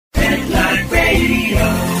Pet Life Radio.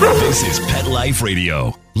 This is Pet Life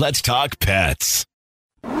Radio. Let's talk pets.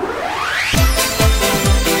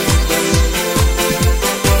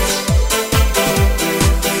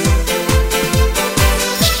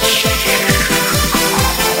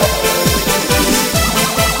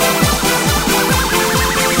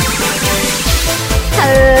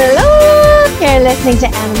 Hello! You're listening to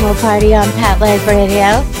Animal Party on Pet Life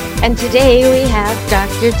Radio. And today we have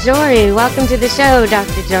Dr. Jory. Welcome to the show,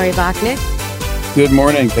 Dr. Jory Bachnick. Good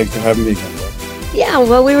morning. Thanks for having me again. Yeah,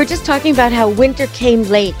 well, we were just talking about how winter came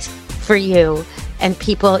late for you and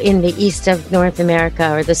people in the east of North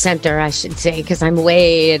America, or the center, I should say, because I'm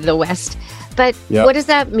way in the west. But What does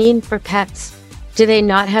that mean for pets? Do they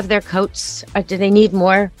not have their coats, or do they need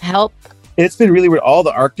more help? It's been really weird. All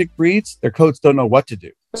the Arctic breeds, their coats don't know what to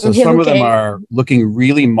do. So some of them are looking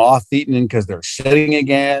really moth-eaten because they're shedding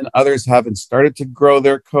again. Others haven't started to grow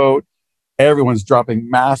their coat. Everyone's dropping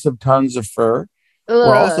massive tons of fur. Ugh.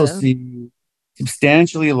 We're also seeing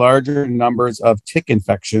substantially larger numbers of tick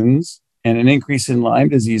infections and an increase in Lyme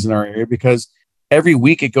disease in our area because every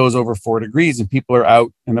week it goes over 4 degrees and people are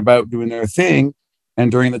out and about doing their thing. And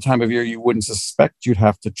during the time of year you wouldn't suspect you'd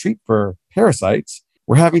have to treat for parasites,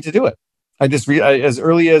 we're having to do it. I just as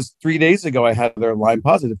early as 3 days ago, I had their Lyme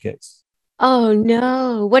positive case. Oh,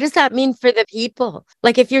 no. What does that mean for the people?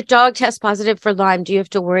 Like if your dog tests positive for Lyme, do you have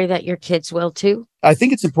to worry that your kids will too? I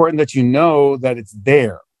think it's important that you know that it's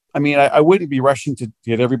there. I mean, I wouldn't be rushing to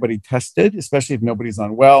get everybody tested, especially if nobody's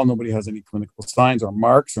unwell, nobody has any clinical signs or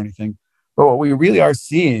marks or anything. But what we really are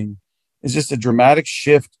seeing is just a dramatic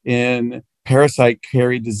shift in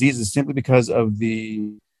parasite-carried diseases simply because of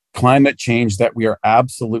the climate change that we are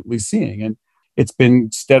absolutely seeing. And it's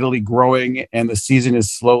been steadily growing and the season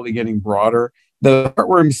is slowly getting broader. The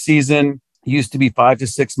heartworm season used to be 5 to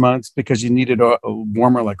 6 months because you needed a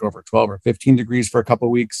warmer, like over 12 or 15 degrees for a couple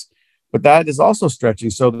of weeks. But that is also stretching.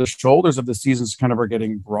 So the shoulders of the seasons kind of are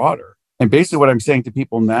getting broader. And basically what I'm saying to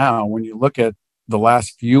people now, when you look at the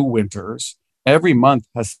last few winters, every month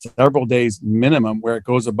has several days minimum where it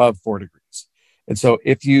goes above 4 degrees. And so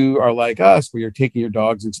if you are like us, where you're taking your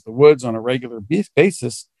dogs into the woods on a regular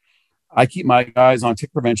basis, I keep my guys on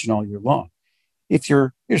tick prevention all year long. If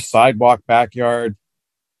your sidewalk, backyard,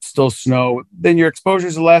 still snow, then your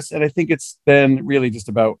exposures are less. And I think it's then really just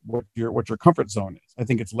about what your comfort zone is. I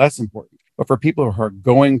think it's less important. But for people who are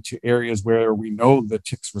going to areas where we know the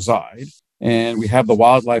ticks reside and we have the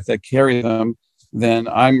wildlife that carry them, then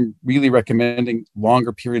I'm really recommending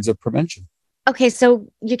longer periods of prevention. Okay, so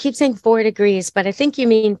you keep saying 4 degrees, but I think you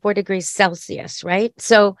mean 4 degrees Celsius, right?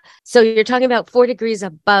 So you're talking about 4 degrees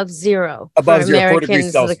above zero. Above zero, 4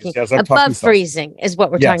 degrees Celsius. Yes, I'm above freezing is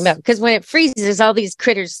what we're talking about. Because when it freezes, all these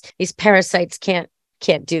critters, these parasites can't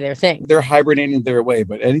do their thing. They're hibernating their way.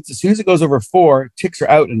 But as soon as it goes over 4, ticks are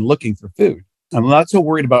out and looking for food. I'm not so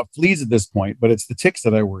worried about fleas at this point, but it's the ticks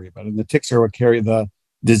that I worry about. And the ticks are what carry the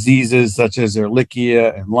diseases such as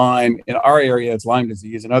Ehrlichia and Lyme. In our area, it's Lyme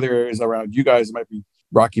disease. In other areas around you guys, it might be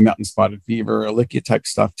Rocky Mountain spotted fever, Ehrlichia type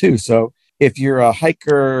stuff too. So if you're a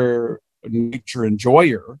hiker, nature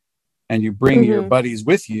enjoyer, and you bring your buddies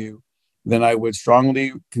with you, then I would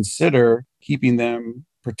strongly consider keeping them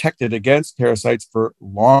protected against parasites for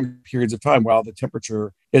long periods of time while the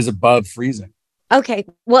temperature is above freezing. Okay.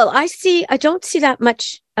 Well, I don't see that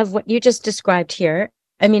much of what you just described here.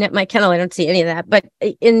 I mean, at my kennel, I don't see any of that, but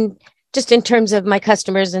in terms of my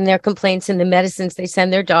customers and their complaints and the medicines they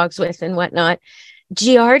send their dogs with and whatnot,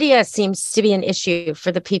 Giardia seems to be an issue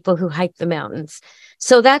for the people who hike the mountains.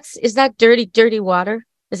 So is that dirty water?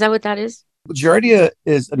 Is that what that is? Giardia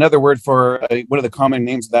is another word for one of the common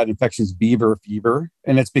names of that infection is beaver fever.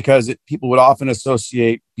 And it's because people would often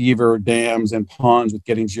associate beaver dams and ponds with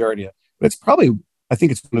getting Giardia. But it's probably, I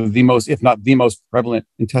think it's one of the most, if not the most prevalent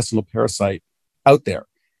intestinal parasite out there.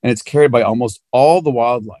 And it's carried by almost all the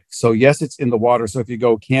wildlife. So yes, it's in the water. So if you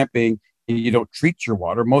go camping and you don't treat your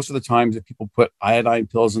water, most of the times if people put iodine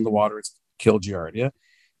pills in the water, it's to kill Giardia.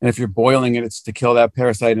 And if you're boiling it, it's to kill that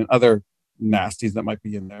parasite and other nasties that might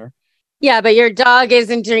be in there. Yeah, but your dog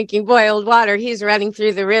isn't drinking boiled water. He's running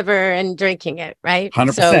through the river and drinking it, right?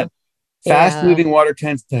 100%. So, fast moving water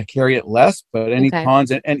tends to carry it less, but any ponds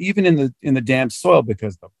and even in the damp soil,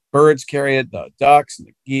 because the birds carry it, the ducks and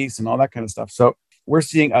the geese and all that kind of stuff. So we're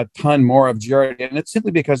seeing a ton more of Giardia. And it's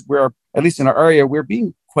simply because at least in our area, we're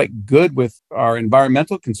being quite good with our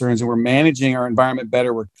environmental concerns and we're managing our environment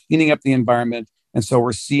better. We're cleaning up the environment. And so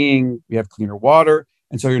we have cleaner water.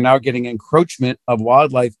 And so you're now getting encroachment of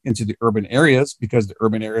wildlife into the urban areas because the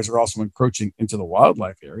urban areas are also encroaching into the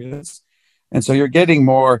wildlife areas. And so you're getting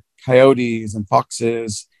more coyotes and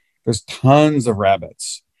foxes. There's tons of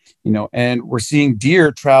rabbits. And we're seeing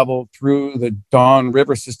deer travel through the Don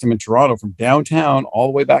River system in Toronto from downtown all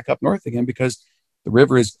the way back up north again because the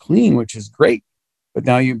river is clean, which is great. But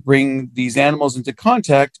now you bring these animals into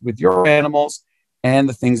contact with your animals and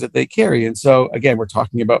the things that they carry. And so, again, we're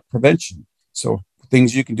talking about prevention. So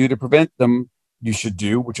things you can do to prevent them, you should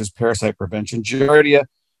do, which is parasite prevention. Giardia,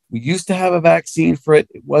 we used to have a vaccine for it.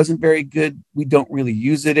 It wasn't very good. We don't really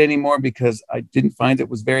use it anymore because I didn't find it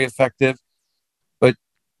was very effective. But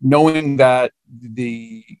knowing that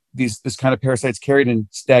this kind of parasites carried in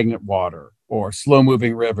stagnant water or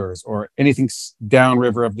slow-moving rivers or anything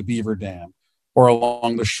downriver of the Beaver Dam or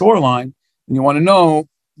along the shoreline, and you want to know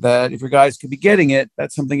that if your guys could be getting it,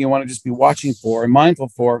 that's something you want to just be watching for and mindful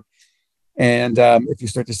for. And if you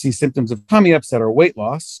start to see symptoms of tummy upset or weight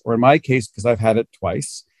loss, or in my case, because I've had it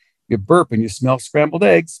twice, you burp and you smell scrambled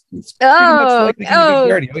eggs, it's pretty much likely to be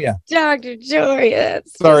Giardia. Oh, yeah. Dr. Jory.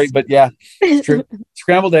 Sorry, but yeah, it's true.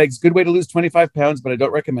 Scrambled eggs, good way to lose 25 pounds, but I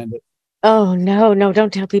don't recommend it. Oh, no,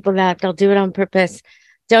 don't tell people that. They'll do it on purpose.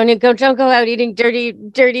 Don't go out eating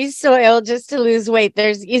dirty soil just to lose weight.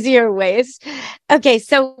 There's easier ways. Okay,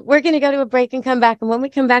 so we're going to go to a break and come back. And when we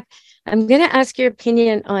come back, I'm going to ask your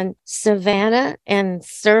opinion on Savannah and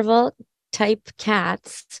Serval type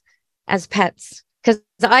cats as pets. Because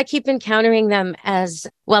I keep encountering them as,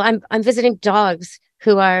 well, I'm visiting dogs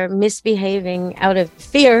who are misbehaving out of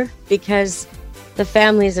fear because the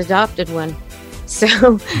family's adopted one. So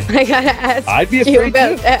I got to ask you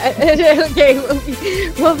about that. Okay,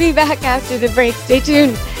 we'll be back after the break. Stay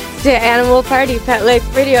tuned to Animal Party Pet Life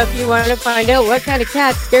Radio if you want to find out what kind of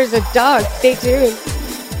cat scares a dog. Stay tuned.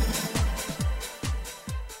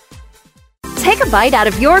 Take a bite out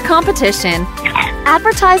of your competition.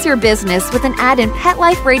 Advertise your business with an ad in Pet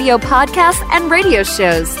Life Radio podcasts and radio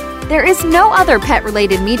shows. There is no other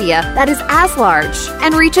pet-related media that is as large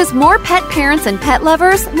and reaches more pet parents and pet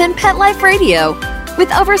lovers than Pet Life Radio. With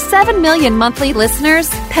over 7 million monthly listeners,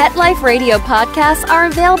 Pet Life Radio podcasts are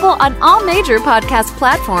available on all major podcast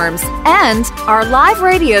platforms, and our live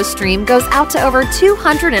radio stream goes out to over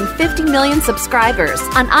 250 million subscribers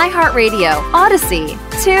on iHeartRadio, Odyssey,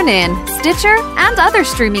 TuneIn, Stitcher, and other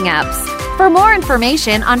streaming apps. For more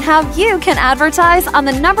information on how you can advertise on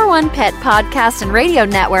the #1 pet podcast and radio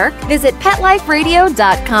network, visit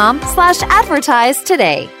PetLifeRadio.com/advertise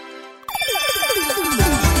today.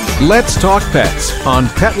 Let's Talk Pets on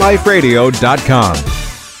PetLifeRadio.com.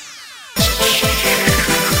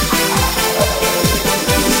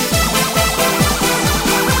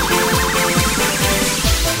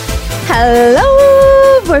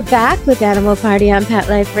 Hello, we're back with Animal Party on Pet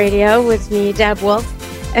Life Radio with me, Deb Wolf,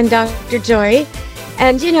 and Dr. Joy.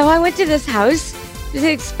 And, I went to this house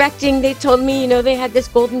expecting, they told me, they had this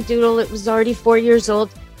golden doodle. It was already 4 years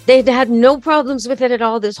old. They'd had no problems with it at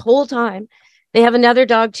all this whole time. They have another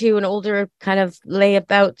dog too, an older kind of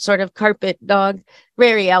layabout sort of carpet dog,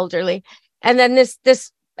 very elderly. And then this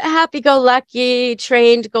happy-go-lucky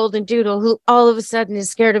trained golden doodle who all of a sudden is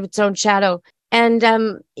scared of its own shadow. And,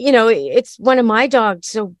 it's one of my dogs,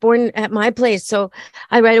 so born at my place. So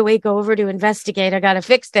I right away go over to investigate. I got to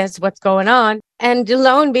fix this. What's going on? And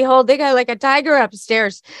lo and behold, they got like a tiger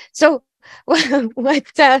upstairs. So and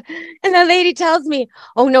the lady tells me,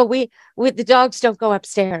 oh, no, we the dogs don't go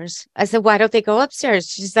upstairs. I said, why don't they go upstairs?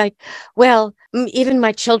 She's like, well, even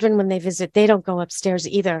my children, when they visit, they don't go upstairs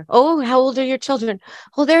either. Oh, how old are your children?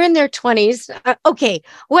 Oh, they're in their 20s. Okay,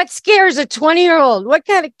 what scares a 20-year-old? What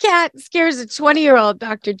kind of cat scares a 20-year-old,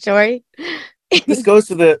 Dr. Joy? This goes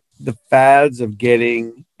to the fads of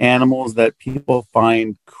getting animals that people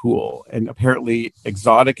find cool, and apparently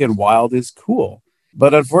exotic and wild is cool.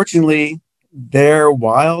 But unfortunately, they're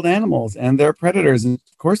wild animals and they're predators. And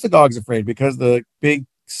of course, the dog's afraid because the big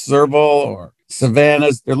Serval or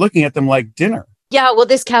Savannahs, they're looking at them like dinner. Yeah, well,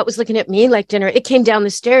 this cat was looking at me like dinner. It came down the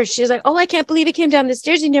stairs. She was like, oh, I can't believe it came down the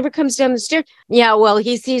stairs. He never comes down the stairs. Yeah, well,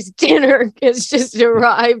 he sees dinner. It's just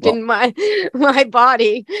arrived in my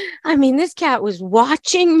body. I mean, this cat was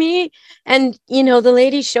watching me. And, the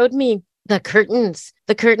lady showed me the curtains,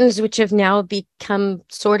 which have now become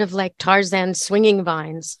sort of like Tarzan swinging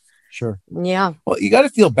vines. Sure. Yeah. Well, you got to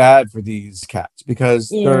feel bad for these cats because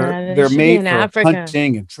they're made for Africa.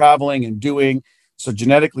 Hunting and traveling and doing. So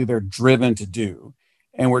genetically, they're driven to do.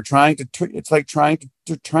 And we're trying to. It's like trying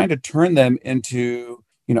to turn them into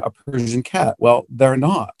a Persian cat. Well, they're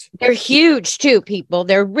not. They're huge too, people.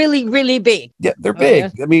 They're really, really big. Yeah, they're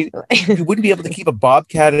big. I mean, you wouldn't be able to keep a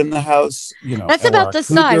bobcat in the house. That's about the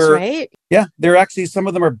size, right? Yeah, they're actually, some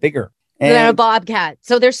of them are bigger. than a And bobcat.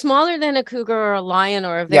 So they're smaller than a cougar or a lion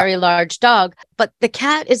or a very large dog. But the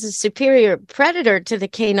cat is a superior predator to the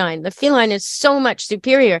canine. The feline is so much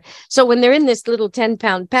superior. So when they're in this little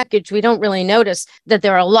 10-pound package, we don't really notice that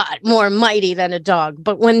they're a lot more mighty than a dog.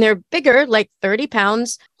 But when they're bigger, like 30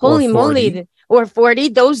 pounds, holy moly, or 40,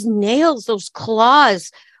 those nails, those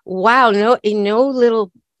claws. Wow, no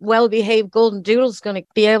little well-behaved golden doodle's going to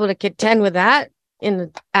be able to contend with that in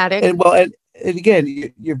the attic. And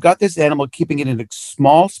again, you've got this animal keeping it in a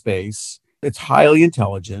small space. It's highly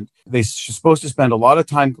intelligent. They're supposed to spend a lot of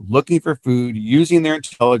time looking for food, using their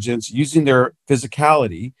intelligence, using their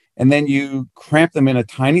physicality, and then you cramp them in a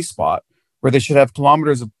tiny spot where they should have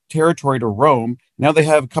kilometers of territory to roam. Now they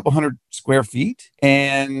have a couple hundred square feet,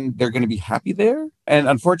 and they're going to be happy there. And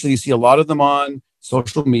unfortunately, you see a lot of them on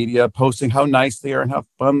social media posting how nice they are and how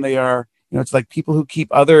fun they are. It's like people who keep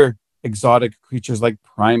other exotic creatures like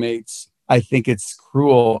primates. I think it's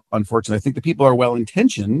cruel, unfortunately. I think the people are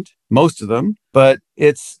well-intentioned, most of them, but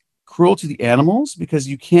it's cruel to the animals because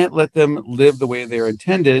you can't let them live the way they're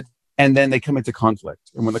intended, and then they come into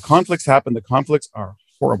conflict. And when the conflicts happen, the conflicts are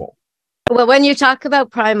horrible. Well, when you talk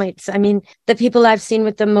about primates, I mean, the people I've seen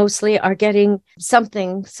with them mostly are getting some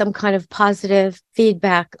kind of positive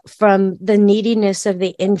feedback from the neediness of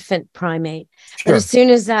the infant primate. Sure. But as soon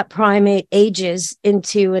as that primate ages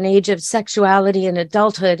into an age of sexuality and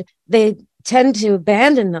adulthood, they tend to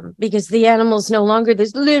abandon them because the animal's no longer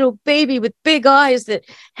this little baby with big eyes that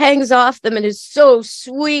hangs off them and is so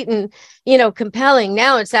sweet and, compelling.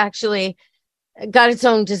 Now it's actually got its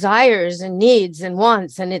own desires and needs and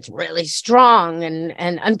wants, and it's really strong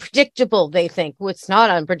and unpredictable, they think. Well, it's not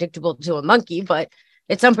unpredictable to a monkey, but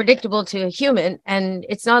it's unpredictable to a human, and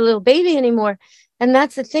it's not a little baby anymore. And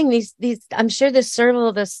that's the thing. These I'm sure the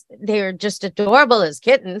serval, they're just adorable as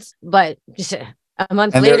kittens, but a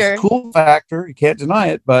month later. There's a cool factor, you can't deny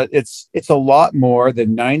it, but it's a lot more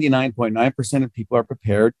than 99.9% of people are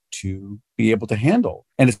prepared to be able to handle.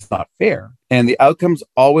 And it's not fair. And the outcomes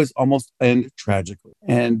always almost end tragically.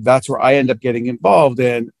 And that's where I end up getting involved.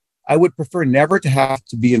 And I would prefer never to have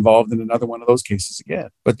to be involved in another one of those cases again.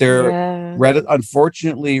 But they're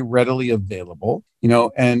unfortunately readily available,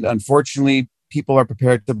 and unfortunately people are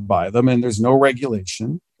prepared to buy them, and there's no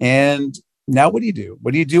regulation. And now what do you do?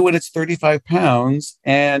 What do you do when it's 35 pounds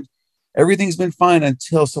and everything's been fine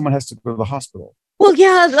until someone has to go to the hospital? Well,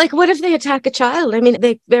 yeah, like what if they attack a child? I mean,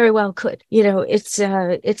 they very well could. It's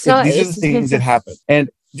not. These are the things that happen. And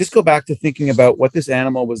just go back to thinking about what this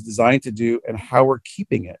animal was designed to do and how we're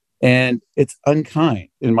keeping it. And it's unkind,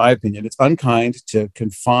 in my opinion. It's unkind to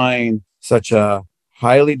confine such a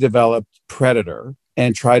highly developed predator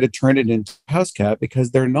and try to turn it into a house cat,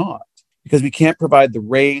 because they're not. Because we can't provide the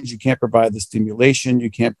range, you can't provide the stimulation,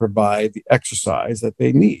 you can't provide the exercise that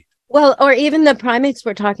they need. Well, or even the primates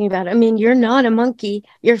we're talking about. I mean, you're not a monkey.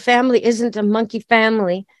 Your family isn't a monkey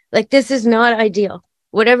family. Like, this is not ideal.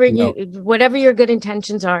 Whatever your good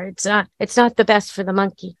intentions are, it's not the best for the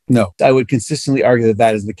monkey. No, I would consistently argue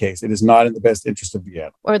that is the case. It is not in the best interest of the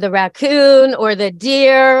animal. Or the raccoon or the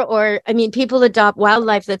deer, people adopt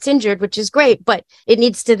wildlife that's injured, which is great, but it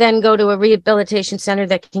needs to then go to a rehabilitation center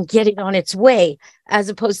that can get it on its way, as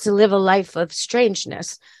opposed to live a life of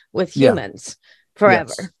strangeness with humans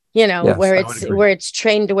forever. Yes. Where it's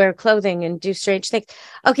trained to wear clothing and do strange things.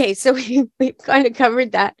 Okay, so we've kind of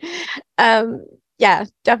covered that. Yeah,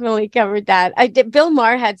 definitely covered that. Bill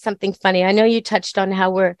Maher had something funny. I know you touched on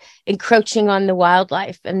how we're encroaching on the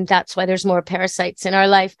wildlife, and that's why there's more parasites in our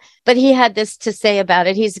life. But he had this to say about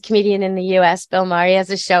it. He's a comedian in the US, Bill Maher. He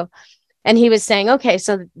has a show. And he was saying, okay,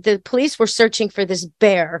 so the police were searching for this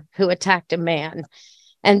bear who attacked a man.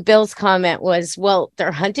 And Bill's comment was, well,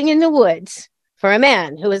 they're hunting in the woods for a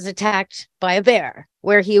man who was attacked by a bear,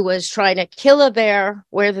 where he was trying to kill a bear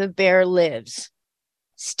where the bear lives.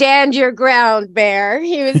 Stand your ground, bear.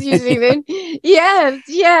 He was using it. Yes.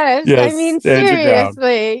 I mean,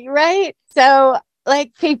 seriously, right? So,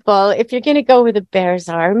 like, people, if you're going to go where the bears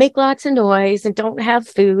are, make lots of noise and don't have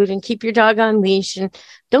food and keep your dog on leash and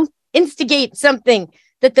don't instigate something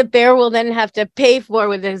that the bear will then have to pay for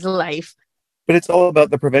with his life. But it's all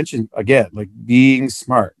about the prevention, again, like being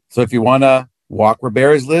smart. So if you want to walk where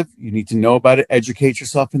bears live, you need to know about it, educate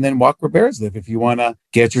yourself, and then walk where bears live. If you want to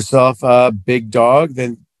get yourself a big dog,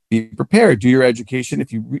 then be prepared. Do your education.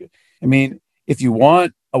 If you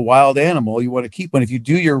want a wild animal, you want to keep one. If you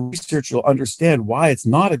do your research, you'll understand why it's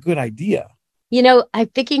not a good idea. I'm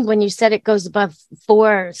thinking when you said it goes above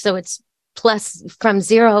 4, so it's plus from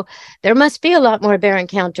 0, there must be a lot more bear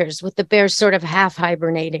encounters with the bears sort of half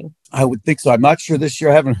hibernating. I would think so. I'm not sure this year.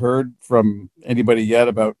 I haven't heard from anybody yet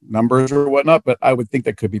about numbers or whatnot, but I would think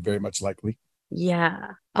that could be very much likely.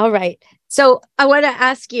 Yeah. All right. So I want to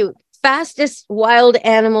ask you, fastest wild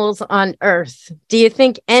animals on Earth. Do you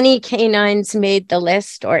think any canines made the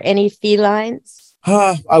list or any felines?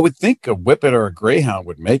 I would think a whippet or a greyhound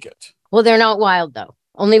would make it. Well, they're not wild though.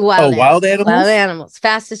 Only wild wild animals? Wild animals.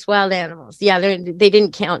 Fastest wild animals. Yeah, they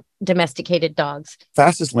didn't count domesticated dogs.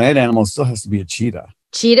 Fastest land animal still has to be a cheetah.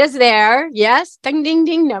 Cheetah's there. Yes. Ding, ding,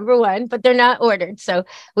 ding. Number one, but they're not ordered. So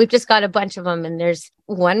we've just got a bunch of them. And there's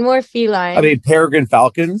one more feline. I mean, peregrine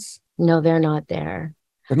falcons. No, they're not there.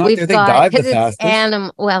 They're not there. They dive the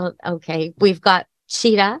fastest. Well, okay. We've got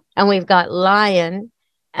cheetah and we've got lion.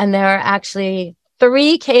 And there are actually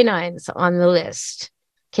 3 canines on the list.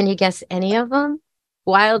 Can you guess any of them?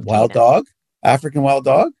 Wild dog? African wild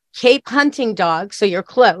dog? Cape hunting dog. So you're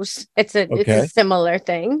close. It's a similar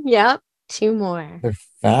thing. Yep. 2 more. They're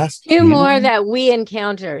fast. 2 more that we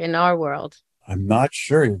encounter in our world. I'm not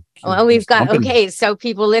sure. Well, we've got, so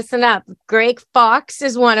people listen up. Gray fox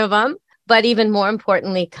is one of them, but even more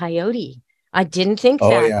importantly, coyote. I didn't think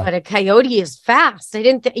but a coyote is fast. I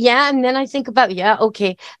didn't and then I think about,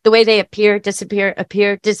 the way they appear,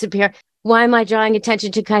 disappear. Why am I drawing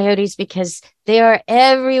attention to coyotes? Because they are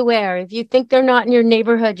everywhere. If you think they're not in your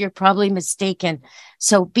neighborhood, you're probably mistaken.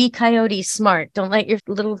 So be coyote smart. Don't let your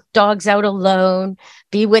little dogs out alone.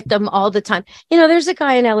 Be with them all the time. There's a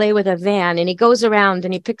guy in LA with a van and he goes around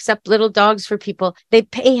and he picks up little dogs for people. They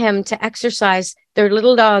pay him to exercise their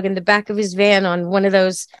little dog in the back of his van on one of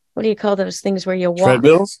those, what do you call those things where you walk?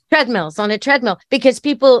 Treadmills, on a treadmill. Because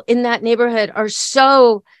people in that neighborhood are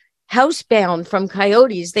so housebound from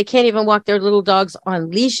coyotes. They can't even walk their little dogs on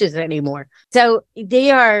leashes anymore. So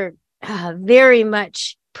they are very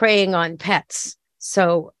much preying on pets.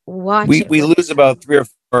 So watch it. We lose about 3 or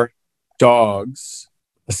 4 dogs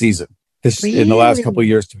a season in the last couple of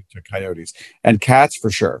years to coyotes, and cats for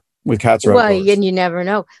sure. With cats are outdoors. And you never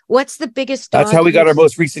know. What's the biggest dog? That's how we got our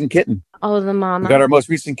most recent kitten. Oh, the mama. We got our most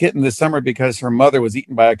recent kitten this summer because her mother was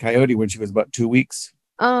eaten by a coyote when she was about 2 weeks.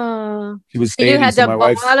 Oh, she was so you had to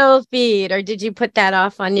bottle feed, or did you put that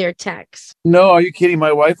off on your text? No, are you kidding?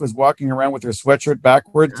 My wife was walking around with her sweatshirt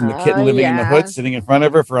backwards and the kitten living in the hood, sitting in front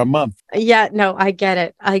of her for a month. Yeah, no, I get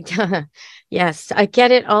it. Yes, I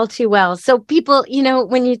get it all too well. So people,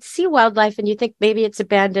 when you see wildlife and you think maybe it's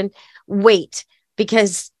abandoned, wait,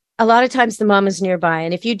 because a lot of times the mom is nearby.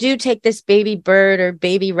 And if you do take this baby bird or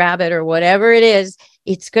baby rabbit or whatever it is,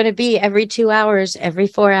 it's going to be every 2 hours, every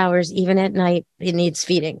 4 hours, even at night, it needs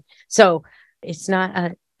feeding. So it's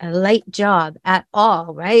not a light job at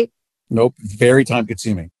all, right? Nope. Very time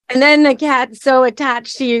consuming. And then the cat's so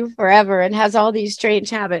attached to you forever and has all these strange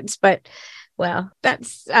habits. But, well,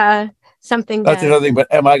 that's something. That's another thing. But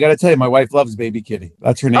Emma, I got to tell you, my wife loves Baby Kitty.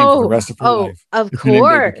 That's her name for the rest of her life. Of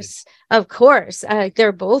course. Of course.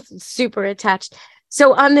 They're both super attached.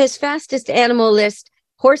 So on this fastest animal list,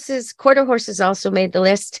 horses, quarter horses also made the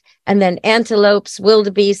list. And then antelopes,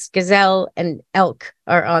 wildebeest, gazelle, and elk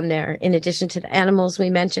are on there in addition to the animals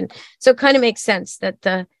we mentioned. So it kind of makes sense that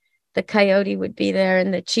the coyote would be there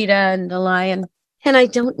and the cheetah and the lion. And I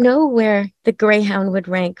don't know where the greyhound would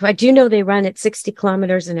rank. I do know they run at 60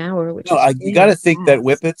 kilometers an hour. You got to think that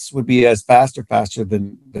whippets would be as fast or faster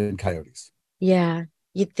than coyotes. Yeah,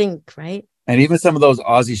 you'd think, right? And even some of those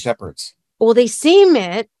Aussie shepherds. Well, they seem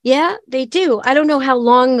it. Yeah, they do. I don't know how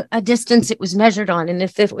long a distance it was measured on. And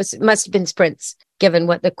if it must have been sprints, given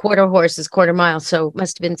what the quarter horse is quarter mile. So it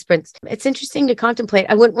must have been sprints. It's interesting to contemplate.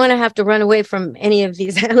 I wouldn't want to have to run away from any of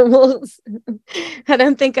these animals. I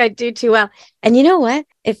don't think I'd do too well. And you know what?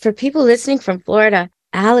 If for people listening from Florida,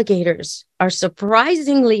 alligators are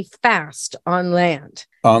surprisingly fast on land.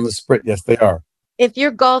 On the sprint. Yes, they are. If you're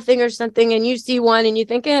golfing or something and you see one and you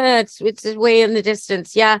think, it's way in the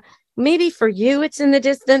distance. Yeah. Maybe for you, it's in the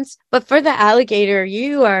distance, but for the alligator,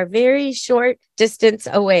 you are very short distance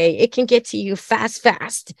away. It can get to you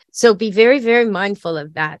fast. So be very, very mindful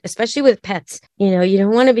of that, especially with pets. You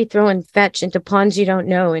don't want to be throwing fetch into ponds you don't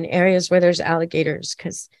know in areas where there's alligators,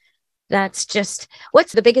 because that's just,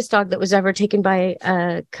 what's the biggest dog that was ever taken by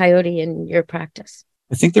a coyote in your practice?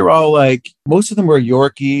 I think they're all most of them were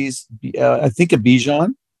Yorkies. I think a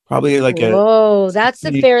Bichon. Probably that's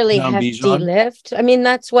a fairly hefty lift. I mean,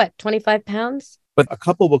 that's 25 pounds? But a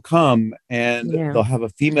couple will come and they'll have a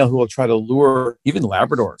female who will try to lure even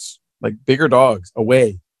Labradors, like bigger dogs,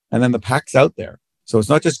 away. And then the pack's out there. So it's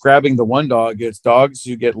not just grabbing the one dog. It's dogs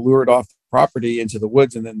who get lured off the property into the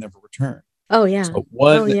woods and then never return. Oh, yeah. So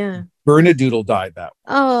Bernedoodle died that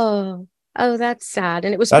way. Oh, that's sad.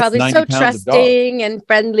 And it was probably so trusting and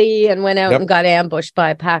friendly and went out and got ambushed by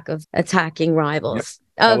a pack of attacking rivals.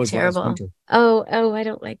 Yep. Oh, terrible. Oh, I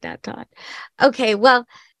don't like that, Todd. Okay, well,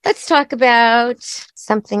 let's talk about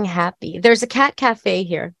something happy. There's a cat cafe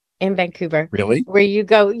here in Vancouver. Really? Where you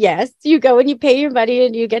go, yes, you go and you pay your money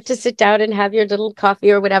and you get to sit down and have your little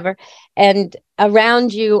coffee or whatever. And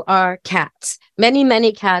around you are cats, many,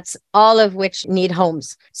 many cats, all of which need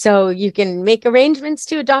homes. So you can make arrangements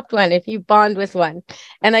to adopt one if you bond with one.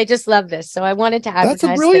 And I just love this. So I wanted to advertise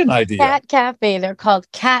That's a brilliant idea. Cat Cafe. They're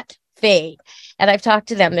called Cat Faye. And I've talked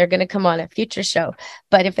to them. They're going to come on a future show.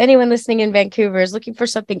 But if anyone listening in Vancouver is looking for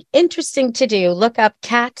something interesting to do, look up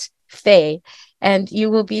Cat Faye. And you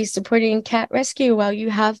will be supporting cat rescue while you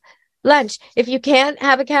have lunch. If you can't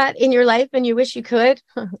have a cat in your life and you wish you could,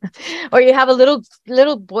 or you have a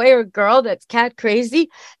little boy or girl that's cat crazy,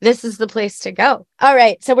 this is the place to go. All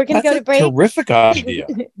right, so we're going to go to break. Terrific idea.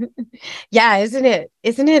 Yeah, isn't it?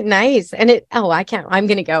 Isn't it nice? And I'm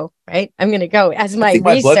going to go, right? I'm going to go as my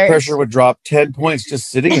my research. blood pressure would drop 10 points just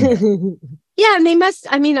sitting in there. Yeah, and they must.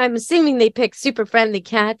 I mean, I'm assuming they pick super friendly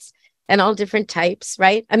cats. And all different types,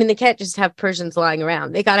 right? I mean, they can't just have Persians lying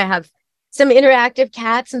around. They got to have some interactive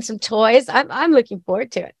cats and some toys. I'm looking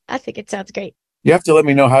forward to it. I think it sounds great. You have to let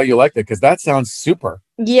me know how you like it because that sounds super.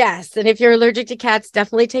 Yes. And if you're allergic to cats,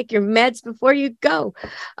 definitely take your meds before you go.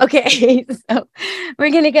 Okay. So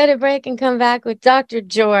we're going to go to break and come back with Dr.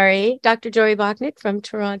 Jory Bachnick from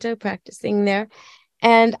Toronto, practicing there.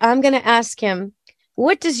 And I'm going to ask him,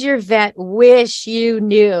 what does your vet wish you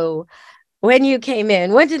knew when you came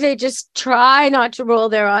in? When did they just try not to roll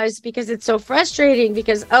their eyes because it's so frustrating?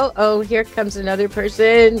 Because, here comes another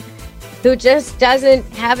person who just doesn't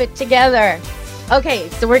have it together. Okay,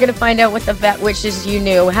 so we're going to find out what the vet wishes you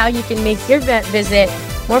knew, how you can make your vet visit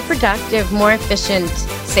more productive, more efficient,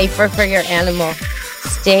 safer for your animal.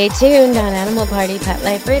 Stay tuned on Animal Party Pet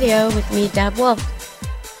Life Radio with me, Deb Wolf.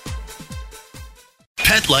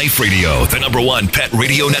 Pet Life Radio, the #1 pet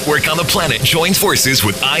radio network on the planet, joins forces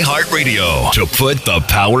with iHeartRadio to put the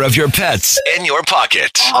power of your pets in your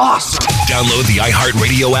pocket. Awesome! Download the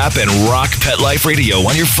iHeartRadio app and rock Pet Life Radio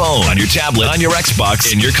on your phone, on your tablet, on your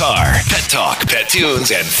Xbox, in your car. Pet talk, pet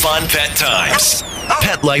tunes, and fun pet times.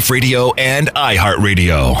 Pet Life Radio and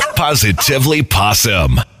iHeartRadio. Positively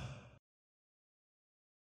Possum.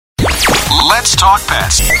 Let's talk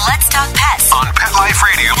pets Let's talk pets on Pet Life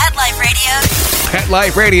Radio. Pet Life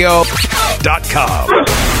Radio. PetLifeRadio.com.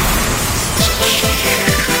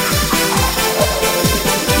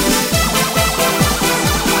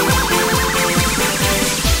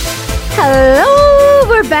 Hello,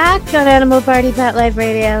 we're back on Animal Party Pet Life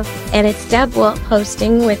Radio, and it's Deb Wolf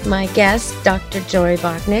hosting with my guest, Dr. Jory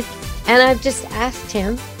Bachnick, and I've just asked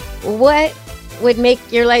him, what would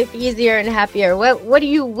make your life easier and happier? What do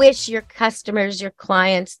you wish your customers, your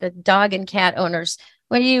clients, the dog and cat owners,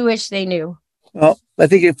 what do you wish they knew? Well, I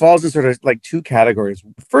think it falls in sort of like two categories.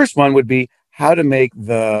 The first one would be how to make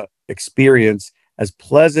the experience as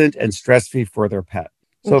pleasant and stress-free for their pet.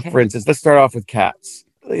 So, Okay. for instance, let's start off with cats.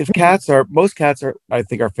 Most cats are, I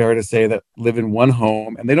think, are fair to say that live in one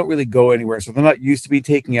home and they don't really go anywhere. So they're not used to be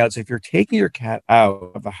taking out. So if you're taking your cat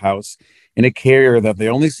out of the house in a carrier that they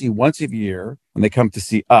only see once a year when they come to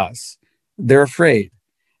see us, they're afraid.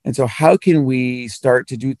 And so how can we start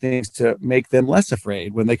to do things to make them less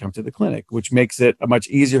afraid when they come to the clinic, which makes it much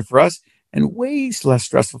easier for us and way less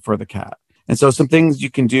stressful for the cat? And so some things you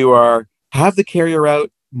can do are have the carrier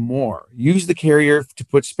out more. Use the carrier to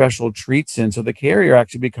put special treats in. So the carrier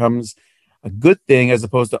actually becomes a good thing as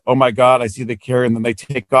opposed to, oh my God, I see the carrier and then they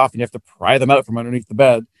take off and you have to pry them out from underneath the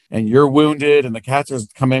bed and you're wounded and the cats are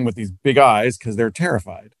come in with these big eyes because they're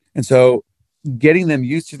terrified. And so getting them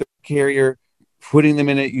used to the carrier, putting them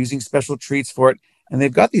in it, using special treats for it. And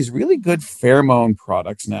they've got these really good pheromone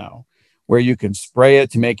products now where you can spray it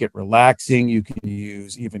to make it relaxing. You can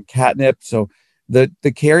use even catnip. So the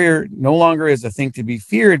carrier no longer is a thing to be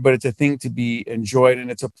feared, but it's a thing to be enjoyed.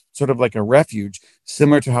 And it's a sort of like a refuge,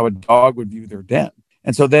 similar to how a dog would view their den.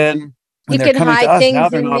 And so then when You they're can coming to hide us, things now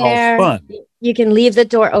they're in not there. all fun. You can leave the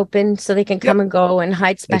door open so they can come and go and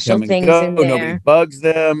hide They special come and things go, in there. nobody bugs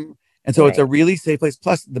them. And so it's a Right. really safe place.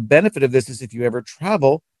 Plus, the benefit of this is if you ever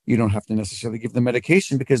travel, you don't have to necessarily give them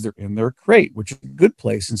medication because they're in their crate, which is a good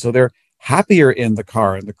place. And so they're happier in the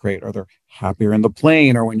car in the crate, or they're happier in the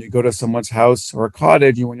plane, or when you go to someone's house or a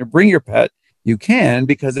cottage, when you bring your pet, you can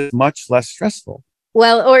because it's much less stressful.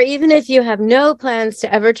 Well, or even if you have no plans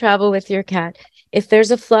to ever travel with your cat, if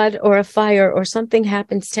there's a flood or a fire or something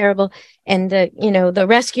happens terrible and the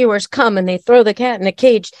rescuers come and they throw the cat in a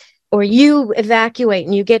cage, or you evacuate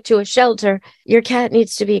and you get to a shelter, your cat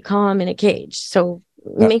needs to be calm in a cage. So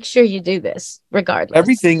make sure you do this regardless.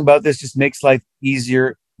 Everything about this just makes life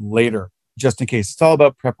easier later, just in case. It's all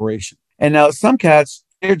about preparation. And now some cats,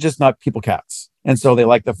 they're just not people cats. And so they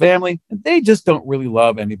like the family and they just don't really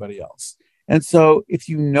love anybody else. And so if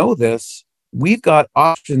you know this, we've got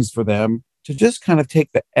options for them to just kind of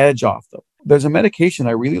take the edge off them. There's a medication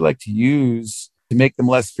I really like to use to make them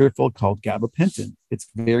less fearful called gabapentin. It's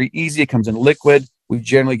very easy. It comes in liquid. We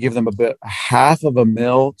generally give them about half of a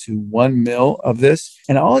mil to 1 mil of this.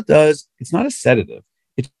 And all it does, it's not a sedative.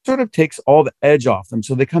 It sort of takes all the edge off them.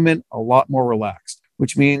 So they come in a lot more relaxed,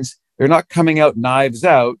 which means they're not coming out knives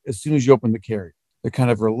out as soon as you open the carrier. They're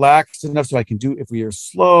kind of relaxed enough so I can do if we are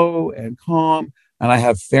slow and calm. And I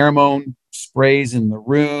have pheromone sprays in the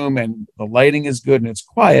room and the lighting is good and it's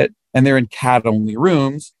quiet. And they're in cat-only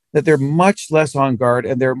rooms, that they're much less on guard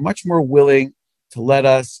and they're much more willing to let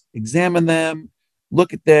us examine them,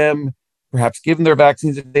 look at them, perhaps give them their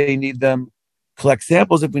vaccines if they need them, collect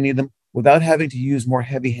samples if we need them, without having to use more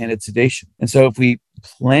heavy-handed sedation. And so if we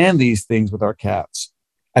plan these things with our cats,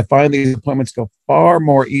 I find these appointments go far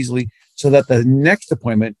more easily so that the next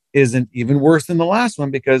appointment isn't even worse than the last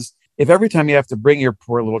one. Because if every time you have to bring your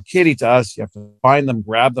poor little kitty to us, you have to find them,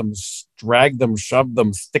 grab them, drag them, shove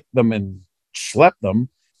them, stick them, and schlep them,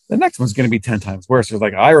 the next one's going to be 10 times worse. It's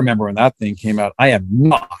like, I remember when that thing came out, I am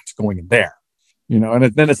not going in there, and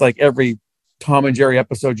then it's like every Tom and Jerry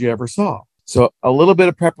episode you ever saw. So a little bit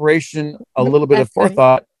of preparation, a little bit of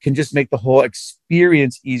forethought can just make the whole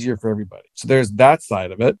experience easier for everybody. So there's that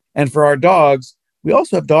side of it. And for our dogs, we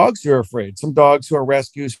also have dogs who are afraid. Some dogs who are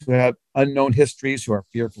rescues who have unknown histories, who are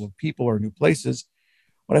fearful of people or new places.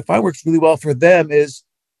 What I find works really well for them is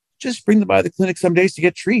just bring them by the clinic some days to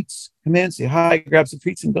get treats. Come in, say hi, grab some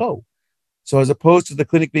treats and go. So as opposed to the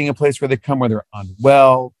clinic being a place where they come when they're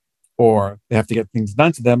unwell or they have to get things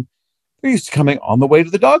done to them, they're used to coming on the way to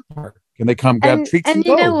the dog park. And they come grab treats and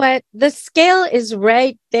go. And you know what? The scale is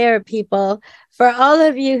right there, people. For all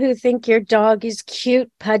of you who think your dog is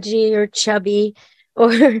cute, pudgy, or chubby,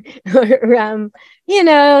 or he's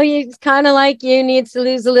kind of like you, needs to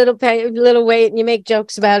lose a little weight, and you make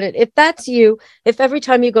jokes about it. If that's you, if every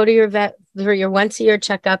time you go to your vet for your once-a-year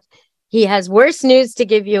checkup, he has worse news to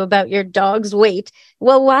give you about your dog's weight,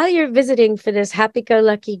 well, while you're visiting for this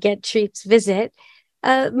happy-go-lucky get treats visit,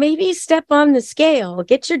 maybe step on the scale,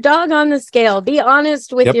 get your dog on the scale, be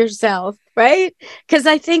honest with yourself, right? Because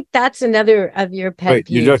I think that's another of your pet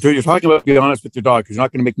peeves. You're talking about being honest with your dog because you're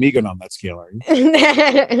not going to make me get on that scale, are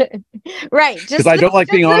you? Right. Because I don't like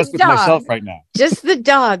being honest with myself right now. Just the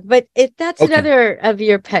dog. But that's another of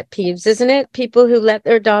your pet peeves, isn't it? People who let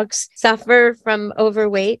their dogs suffer from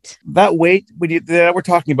overweight. That weight, we're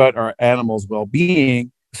talking about our animals'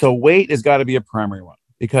 well-being. So weight has got to be a primary one,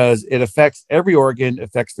 because it affects every organ,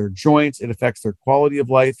 affects their joints, it affects their quality of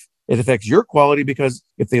life. It affects your quality because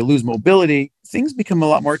if they lose mobility, things become a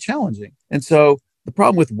lot more challenging. And so the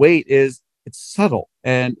problem with weight is it's subtle.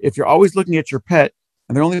 And if you're always looking at your pet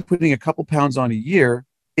and they're only putting a couple pounds on a year,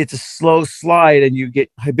 it's a slow slide and you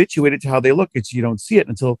get habituated to how they look. You don't see it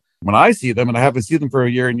until when I see them, and I haven't seen them for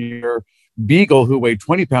a year, and your beagle who weighed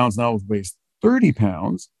 20 pounds now weighs 30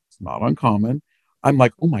 pounds. It's not uncommon. I'm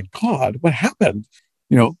like, oh my God, what happened?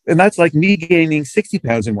 And that's like me gaining 60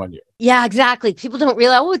 pounds in 1 year. Yeah, exactly. People don't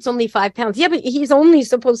realize, it's only 5 pounds. Yeah, but he's only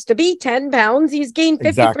supposed to be 10 pounds. He's gained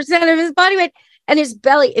 50% of his body weight. And his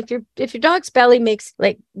belly, if your dog's belly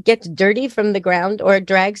gets dirty from the ground or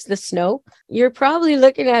drags the snow, you're probably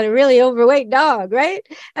looking at a really overweight dog, right?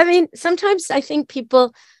 I mean, sometimes I think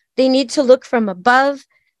people, they need to look from above.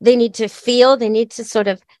 They need to feel, they need to sort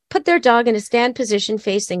of put their dog in a stand position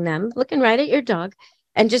facing them, looking right at your dog,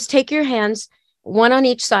 and just take your hands, one on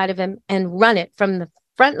each side of him, and run it from the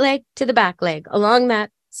front leg to the back leg along that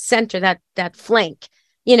center, that flank,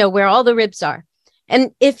 where all the ribs are. And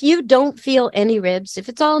if you don't feel any ribs, if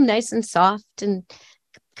it's all nice and soft and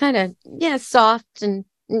kind of, soft and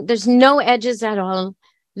there's no edges at all,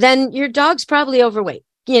 then your dog's probably overweight,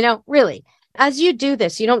 really. As you do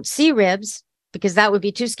this, you don't see ribs because that would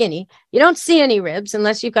be too skinny. You don't see any ribs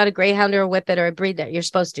unless you've got a greyhound or a whippet or a breed that you're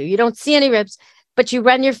supposed to. You don't see any ribs. But you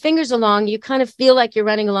run your fingers along, you kind of feel like you're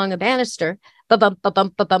running along a banister, ba-bump,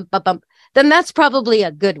 ba-bump, ba-bump, ba-bump, then that's probably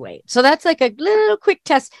a good weight. So that's like a little quick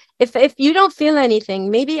test. If you don't feel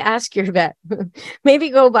anything, maybe ask your vet, maybe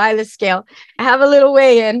go by the scale, have a little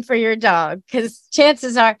weigh in for your dog, because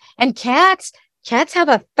chances are, and cats have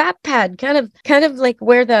a fat pad, kind of like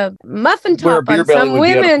where the muffin top on some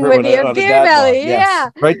women would be a beer belly. Yeah.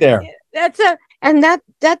 Right there.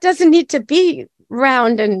 That doesn't need to be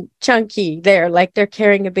round and chunky there, like they're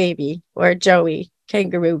carrying a baby or a Joey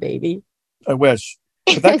kangaroo baby. I wish.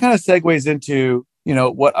 But that kind of segues into,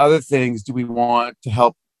 what other things do we want to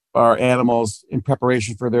help our animals in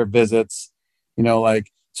preparation for their visits?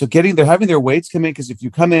 Having their weights come in, because if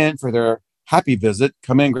you come in for their happy visit,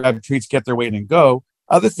 come in, grab treats, get their weight and go.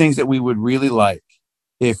 Other things that we would really like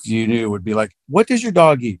if you knew would be like, what does your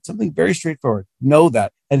dog eat? Something very straightforward. Know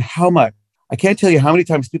that. And how much? I can't tell you how many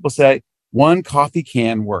times people say 1 coffee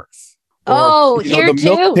can worth. Or, here the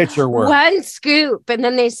too. milk pitcher worth. 1 scoop. And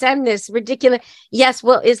then they send this ridiculous. Yes.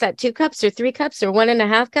 Well, is that 2 cups or 3 cups or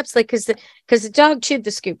 1.5 cups? Like, because the dog chewed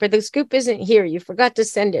the scoop or the scoop isn't here. You forgot to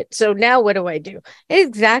send it. So now what do I do?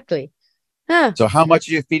 Exactly. Huh. So how much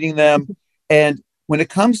are you feeding them? And when it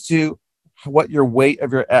comes to what your weight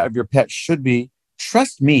of your pet should be,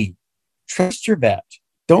 trust me, trust your vet.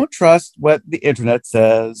 Don't trust what the internet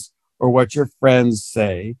says or what your friends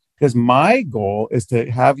say, because my goal is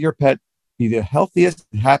to have your pet be the healthiest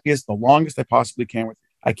and happiest, the longest I possibly can with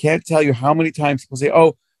you. I can't tell you how many times people say,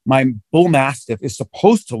 oh, my bull mastiff is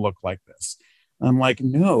supposed to look like this. I'm like,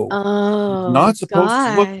 no, not supposed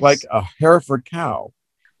to look like a Hereford cow.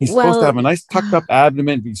 He's supposed to have a nice tucked up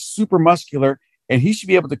abdomen, be super muscular, and he should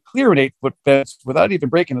be able to clear an 8-foot fence without even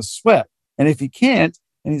breaking a sweat. And if he can't,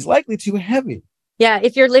 then he's likely too heavy. Yeah,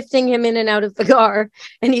 if you're lifting him in and out of the car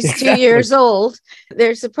and he's Exactly. 2 years old,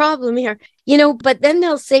 there's a problem here. But then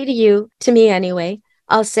they'll say to me anyway,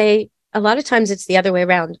 I'll say, a lot of times it's the other way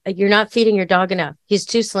around. You're not feeding your dog enough. He's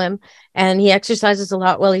too slim and he exercises a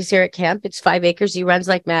lot while he's here at camp. It's 5 acres. He runs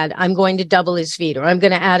like mad. I'm going to double his feed, or I'm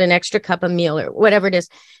going to add an extra cup of meal, or whatever it is.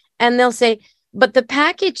 And they'll say, but the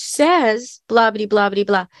package says blah, blah, blah, blah,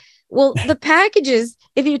 blah. Well, the packages,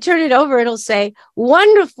 if you turn it over, it'll say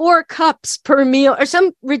 1 to 4 cups per meal, or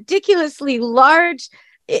some ridiculously large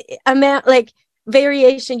amount, like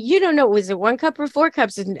variation. You don't know, was it 1 cup or 4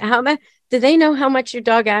 cups? And how much? Do they know how much your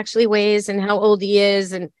dog actually weighs and how old he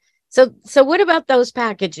is? And so what about those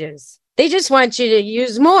packages? They just want you to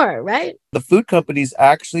use more, right? The food companies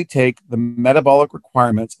actually take the metabolic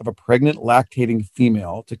requirements of a pregnant lactating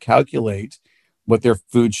female to calculate what their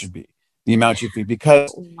food should be, the amount you feed,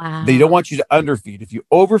 because they don't want you to underfeed. If you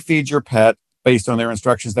overfeed your pet based on their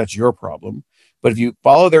instructions, that's your problem. But if you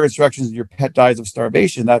follow their instructions and your pet dies of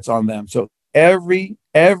starvation, that's on them. So every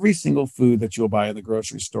single food that you'll buy in the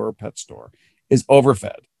grocery store or pet store is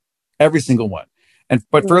overfed. Every single one.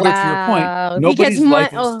 But further to your point, nobody's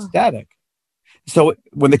life is static. So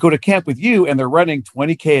when they go to camp with you and they're running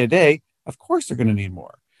 20K a day, of course they're going to need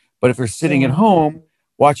more. But if they're sitting at home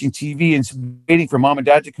watching TV and waiting for mom and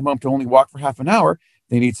dad to come home to only walk for half an hour,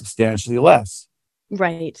 they need substantially less.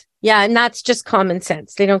 Right. Yeah. And that's just common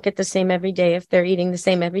sense. They don't get the same every day if they're eating the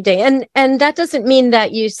same every day. And that doesn't mean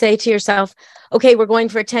that you say to yourself, okay, we're going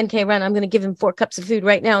for a 10K run. I'm going to give him 4 cups of food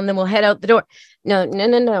right now, and then we'll head out the door. No.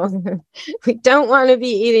 We don't want to be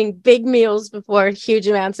eating big meals before huge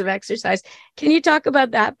amounts of exercise. Can you talk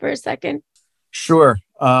about that for a second? Sure.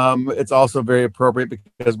 It's also very appropriate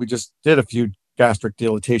because we just did a few gastric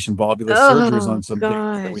dilatation valvular surgeries on some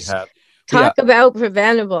things that we had. Talk about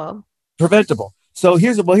preventable. So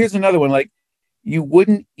here's another one. Like, you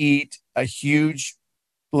wouldn't eat a huge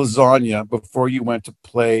lasagna before you went to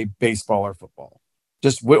play baseball or football,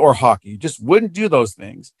 or hockey. You just wouldn't do those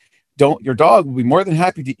things. Your dog will be more than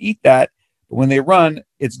happy to eat that, but when they run,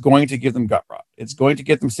 it's going to give them gut rot. It's going to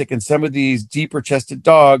get them sick. And some of these deeper chested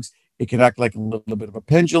dogs, it can act like a little bit of a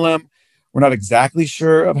pendulum. We're not exactly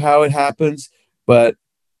sure of how it happens, but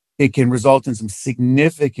it can result in some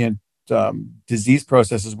significant disease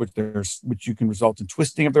processes, which you can result in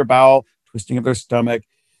twisting of their bowel, twisting of their stomach.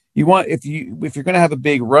 You want, if you're going to have a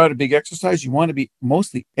big run, a big exercise, you want to be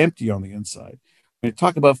mostly empty on the inside. When you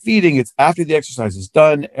talk about feeding, it's after the exercise is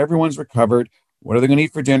done, everyone's recovered. What are they going to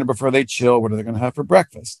eat for dinner before they chill? What are they going to have for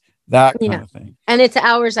breakfast? That kind of thing. And it's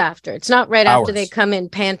hours after. It's not right after they come in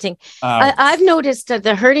panting. I've noticed that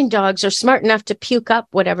the herding dogs are smart enough to puke up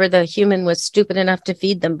whatever the human was stupid enough to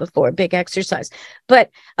feed them before big exercise.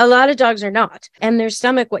 But a lot of dogs are not. And their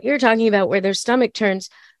stomach, what you're talking about, where their stomach turns,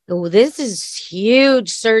 oh, this is huge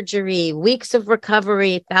surgery, weeks of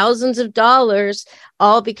recovery, thousands of dollars,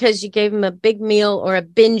 all because you gave him a big meal or a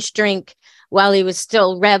binge drink while he was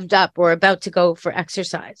still revved up or about to go for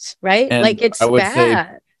exercise, right? And like, it's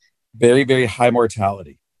bad. Very, very high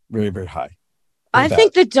mortality. Very, very high. I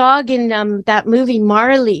think the dog in that movie,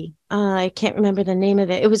 Marley, I can't remember the name of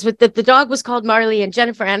it. It was with the dog was called Marley and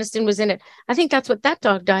Jennifer Aniston was in it. I think that's what that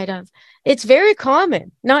dog died of. It's very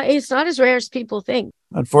common. It's not as rare as people think.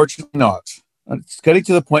 Unfortunately not. It's getting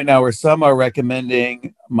to the point now where some are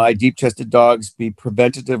recommending my deep-chested dogs be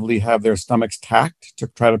preventatively have their stomachs tacked to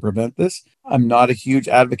try to prevent this. I'm not a huge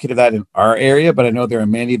advocate of that in our area, but I know there are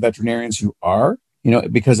many veterinarians who are,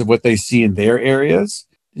 because of what they see in their areas,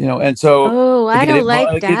 and so. I don't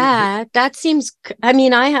like that. That seems,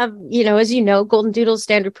 I have, as you know, golden doodles,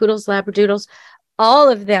 standard poodles, labradoodles. all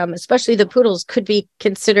of them, especially the poodles, could be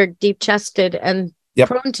considered deep-chested and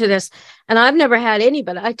prone to this. And I've never had any,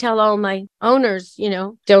 but I tell all my owners,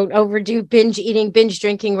 don't overdo binge eating, binge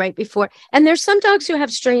drinking right before. And there's some dogs who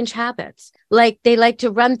have strange habits, like they like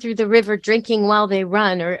to run through the river drinking while they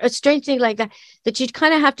run, or a strange thing like that you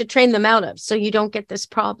kind of have to train them out of so you don't get this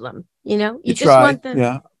problem. You just want them.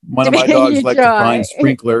 Yeah. One of my dogs liked to find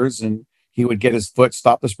sprinklers, and he would get his foot,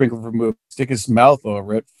 stop the sprinkler from moving, stick his mouth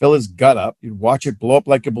over it, fill his gut up. You'd watch it blow up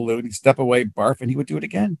like a balloon. He'd step away, barf, and he would do it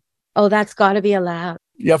again. Oh, that's got to be allowed.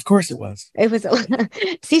 Yeah, of course it was. It was.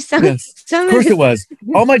 See, some of course it was.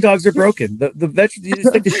 All my dogs are broken. The it's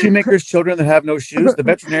like the shoemaker's children that have no shoes. The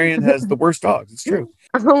veterinarian has the worst dogs. It's true.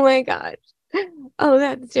 Oh my gosh. Oh,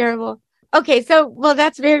 that's terrible. Okay, so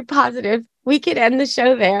that's very positive. We could end the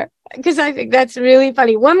show there because I think that's really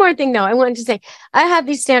funny. One more thing, though, I wanted to say, I have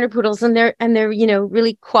these standard poodles, and they're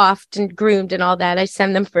really coiffed and groomed and all that. I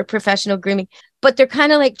send them for professional grooming, but they're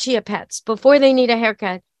kind of like Chia Pets. Before they need a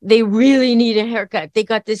haircut, they really need a haircut. They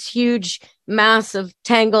got this huge mass of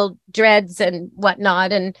tangled dreads and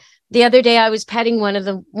whatnot. And the other day I was petting one of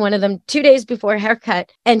them 2 days before a haircut,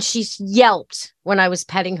 and she yelped when I was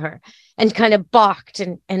petting her and kind of balked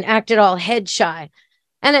and acted all head shy.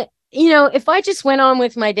 And if I just went on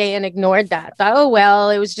with my day and ignored that, thought, oh, well,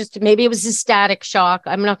 maybe it was a static shock.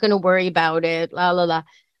 I'm not going to worry about it. La, la, la.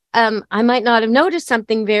 I might not have noticed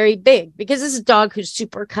something very big, because this is a dog who's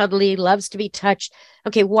super cuddly, loves to be touched.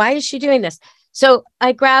 Okay, why is she doing this? So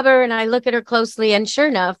I grab her and I look at her closely, and sure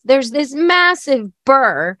enough, there's this massive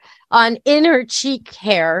burr on inner cheek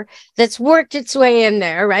hair that's worked its way in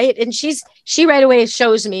there, right? And she right away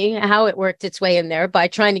shows me how it worked its way in there by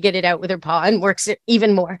trying to get it out with her paw, and works it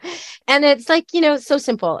even more. And it's like, so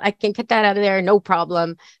simple. I can cut that out of there, no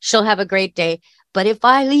problem. She'll have a great day. But if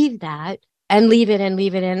I leave that and leave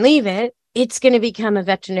it, it's going to become a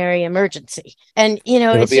veterinary emergency. And,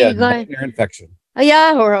 it'll be a veterinary infection.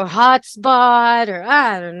 Yeah, or a hot spot, or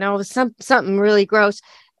I don't know, something really gross.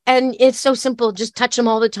 And it's so simple. Just touch them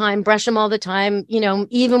all the time, brush them all the time,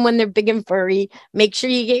 even when they're big and furry. Make sure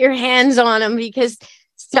you get your hands on them, because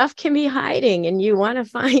stuff can be hiding and you want to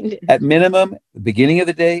find it. At minimum, the beginning of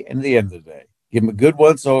the day and the end of the day. Give them a good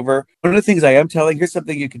once over. One of the things I am telling, here's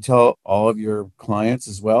something you can tell all of your clients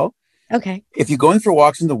as well. Okay. If you're going for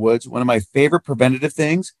walks in the woods, one of my favorite preventative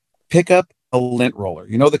things, pick up a lint roller.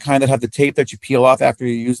 The kind that have the tape that you peel off after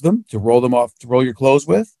you use them to roll them off, to roll your clothes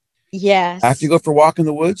with? Yes. After you go for a walk in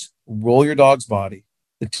the woods, roll your dog's body.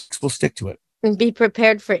 The ticks will stick to it. And be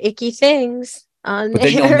prepared for icky things on But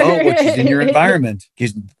then you'll know which is in your environment.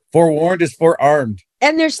 Because forewarned is forearmed.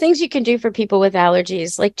 And there's things you can do for people with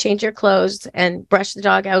allergies, like change your clothes and brush the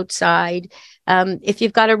dog outside. If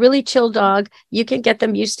you've got a really chill dog, you can get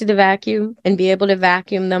them used to the vacuum and be able to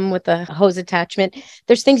vacuum them with a hose attachment.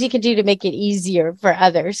 There's things you can do to make it easier for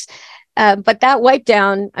others. But that wipe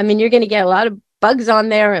down, you're going to get a lot of bugs on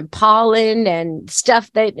there and pollen and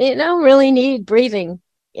stuff that you don't really need breathing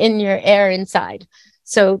in your air inside.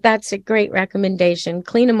 So that's a great recommendation.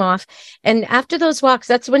 Clean them off. And after those walks,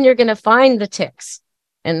 that's when you're going to find the ticks.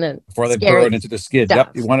 And before they burrow into the skin. Stuff.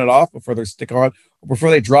 Yep, you want it off before they stick on, or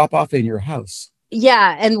before they drop off in your house.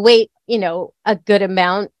 Yeah, and wait, a good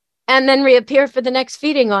amount, and then reappear for the next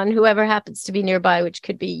feeding on whoever happens to be nearby, which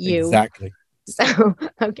could be you. Exactly. So,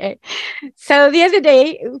 okay. So the other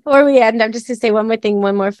day, before we end, I'm just going to say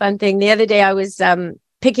one more fun thing. The other day I was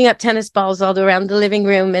picking up tennis balls all around the living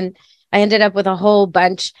room, and I ended up with a whole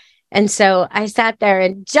bunch. And so I sat there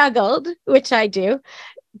and juggled, which I do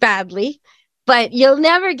badly. But you'll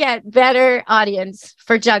never get better audience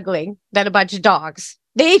for juggling than a bunch of dogs.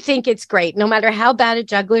 They think it's great. No matter how bad a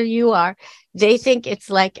juggler you are, they think it's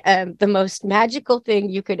like the most magical thing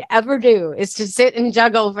you could ever do is to sit and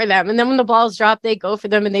juggle for them. And then when the balls drop, they go for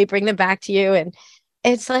them and they bring them back to you. And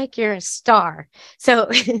it's like you're a star. So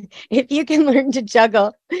if you can learn to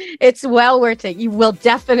juggle, it's well worth it. You will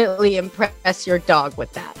definitely impress your dog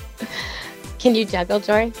with that. Can you juggle,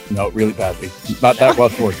 Jory? No, really badly. Not that well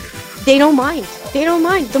for you. They don't mind.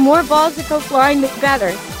 The more balls that go flying, the better.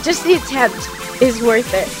 Just the attempt is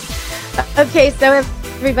worth it. Okay, so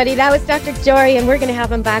everybody, that was Dr. Jory, and we're going to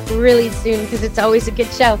have him back really soon because it's always a good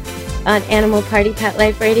show on Animal Party Pet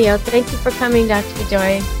Life Radio. Thank you for coming, Dr.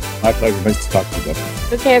 Jory. My pleasure. Nice to talk to you,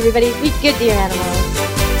 Debbie. Okay, everybody, be good to your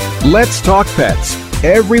animals. Let's Talk Pets,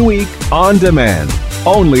 every week on demand,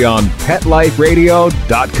 only on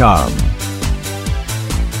PetLifeRadio.com.